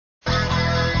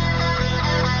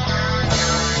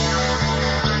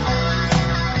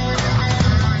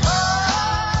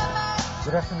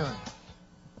afternoon.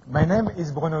 My name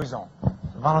is Bruno Huson.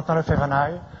 Valentin Lefebvre and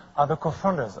I are the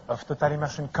co-founders of Total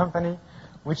Immersion company,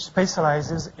 which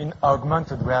specializes in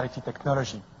augmented reality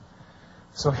technology.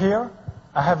 So here,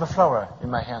 I have a flower in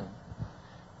my hand.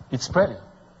 It's pretty,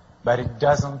 but it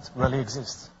doesn't really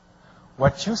exist.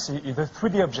 What you see is a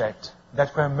 3D object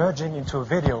that we're merging into a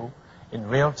video in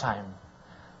real time.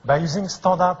 By using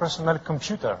standard personal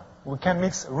computer, we can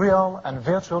mix real and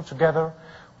virtual together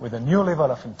with a new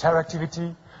level of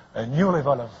interactivity, a new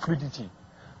level of fluidity.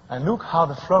 And look how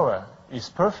the flower is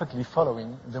perfectly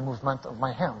following the movement of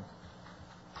my hand.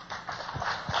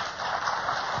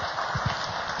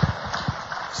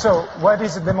 So what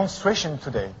is the demonstration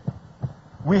today?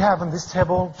 We have on this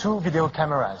table 2 video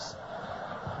cameras,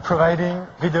 providing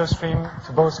video stream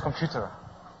to both computers.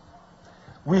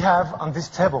 We have on this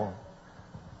table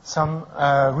some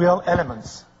real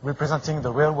elements representing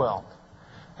the real world.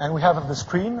 And we have on the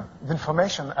screen the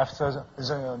information after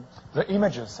the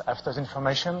images after the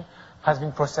information has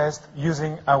been processed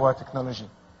using our technology.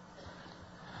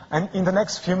 And in the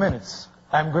next few minutes,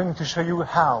 I'm going to show you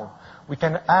how we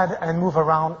can add and move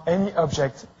around any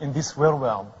object in this real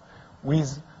world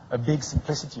with a big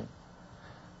simplicity.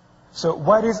 So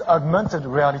what is augmented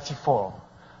reality for?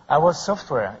 Our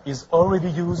software is already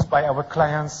used by our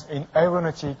clients in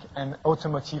aeronautic and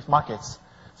automotive markets,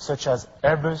 such as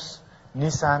Airbus,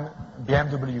 Nissan,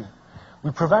 BMW.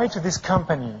 We provide to this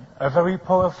company a very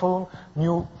powerful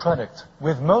new product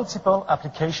with multiple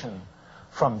applications,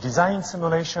 from design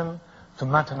simulation to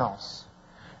maintenance.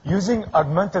 Using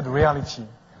augmented reality,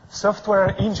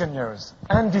 software engineers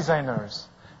and designers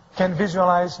can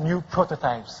visualize new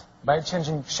prototypes by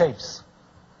changing shapes,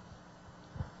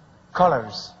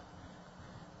 colors,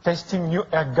 testing new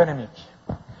ergonomic,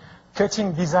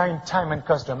 cutting design time and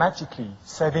cost dramatically,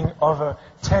 saving over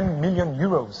 10 million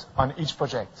euros on each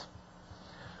project.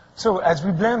 So as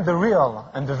we blend the real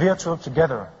and the virtual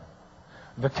together,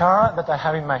 the car that I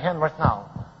have in my hand right now.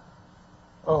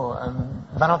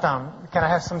 Valentin, can I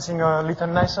have something a little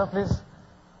nicer, please?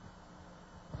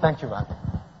 Thank you, Van.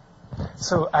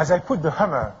 So as I put the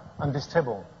hammer on this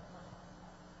table,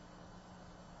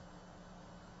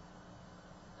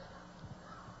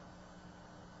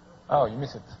 oh, you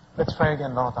missed it. Let's try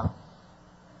again, Valentin.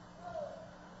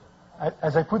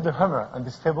 As I put the hammer on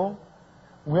this table,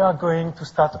 we are going to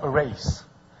start a race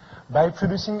by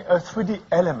producing a 3D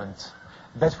element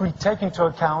that will take into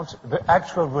account the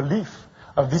actual relief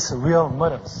of these real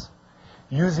models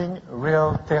using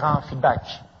real terrain feedback.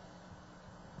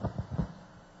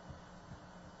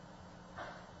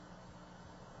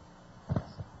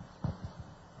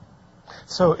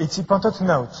 So it's important to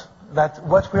note that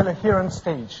what we'll hear on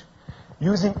stage,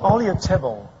 using only a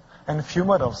table and a few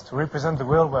models to represent the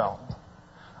real world,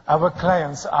 our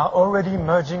clients are already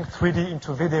merging 3D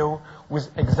into video with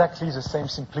exactly the same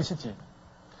simplicity.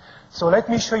 So let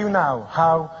me show you now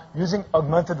how, using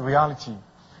augmented reality,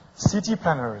 city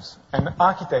planners and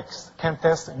architects can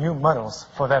test new models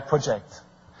for their project,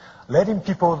 letting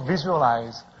people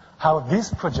visualize how these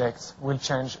projects will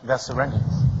change their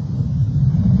surroundings.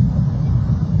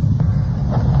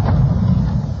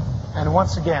 And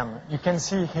once again, you can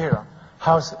see here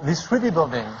how this 3D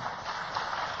building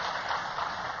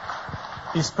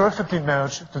is perfectly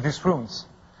merged to these rooms.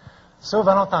 So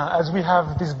Valentin, as we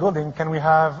have this building, can we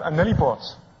have an heliport?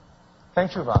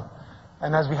 Thank you, Val.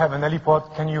 And as we have an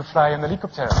heliport, can you fly an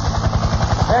helicopter?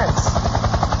 Thanks.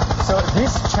 So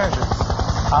these changes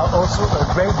are also a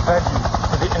great value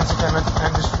to the entertainment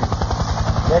industry,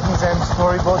 letting them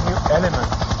storyboard new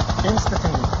elements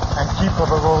instantly and keep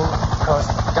overall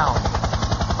costs down.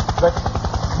 But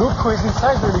look who is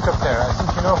inside the helicopter. I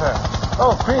think you know her.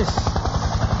 Oh, Chris.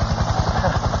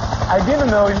 I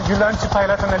didn't know you learned to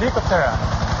pilot an helicopter.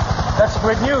 That's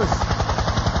great news.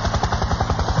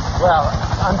 Well,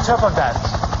 on top of that,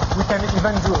 we can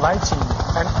even do lighting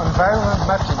and environment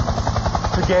mapping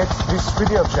to get this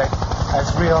 3D object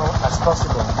as real as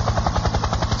possible.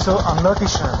 So on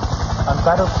location, on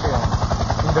battlefield,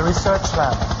 in the research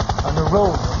lab, on the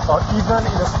road, or even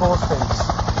in a small space,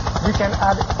 we can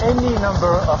add any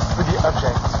number of 3D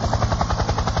objects,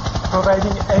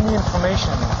 providing any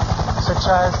information such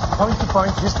as point-to-point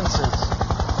distances.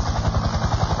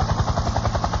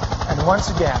 And once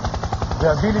again,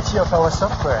 the ability of our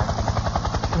software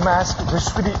to mask the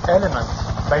 3D element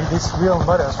by these real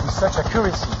models with such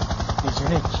accuracy is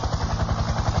unique.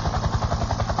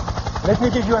 Let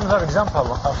me give you another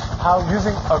example of how,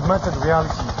 using augmented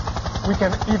reality, we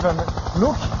can even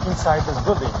look inside this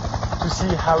building to see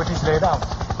how it is laid out.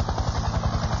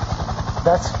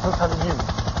 That's totally new.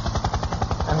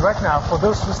 And right now, for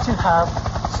those who still have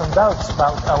some doubts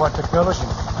about our technology,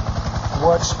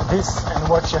 watch this and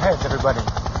watch your heads, everybody.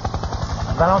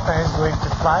 Valentin is going to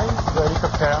fly the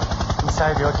helicopter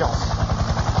inside the audience.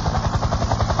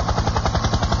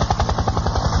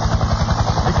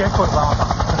 Be careful,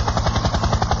 Valentin.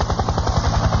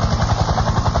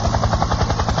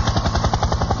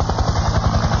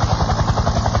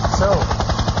 So,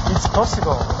 it's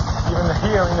possible, even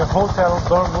here in a hotel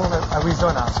dorm room in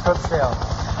Arizona, Scottsdale,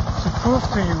 to prove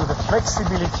to you the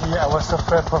flexibility our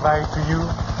software provides to you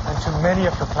and to many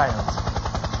of your clients.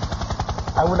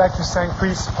 I would like to thank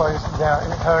Chris for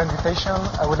her invitation.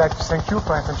 I would like to thank you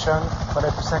for your attention. I would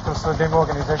like to thank also Demo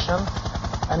Organization.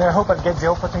 And I hope I'll get the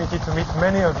opportunity to meet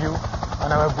many of you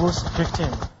on our booth 15.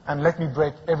 And let me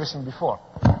break everything before.